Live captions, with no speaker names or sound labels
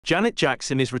Janet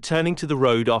Jackson is returning to the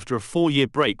road after a 4-year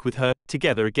break with her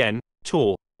Together Again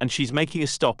tour, and she's making a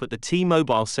stop at the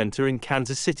T-Mobile Center in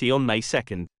Kansas City on May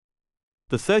 2nd.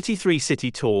 The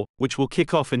 33-city tour, which will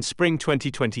kick off in spring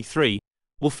 2023,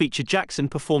 will feature Jackson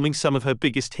performing some of her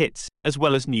biggest hits, as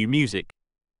well as new music.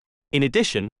 In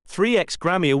addition, 3x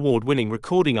Grammy Award-winning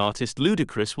recording artist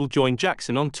Ludacris will join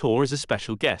Jackson on tour as a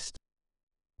special guest.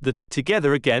 The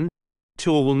Together Again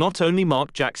tour will not only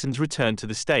mark Jackson's return to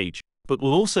the stage, but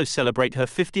will also celebrate her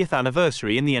 50th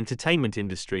anniversary in the entertainment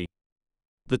industry.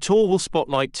 The tour will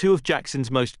spotlight two of Jackson's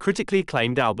most critically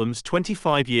acclaimed albums,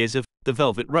 25 years of The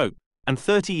Velvet Rope and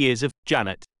 30 years of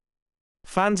Janet.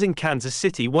 Fans in Kansas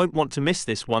City won't want to miss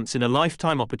this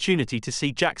once-in-a-lifetime opportunity to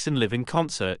see Jackson live in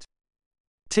concert.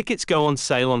 Tickets go on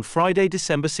sale on Friday,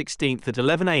 December 16th at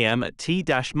 11 a.m. at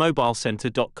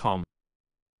t-mobilecenter.com.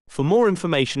 For more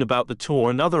information about the tour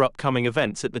and other upcoming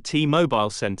events at the T-Mobile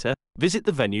Center, visit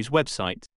the venue's website.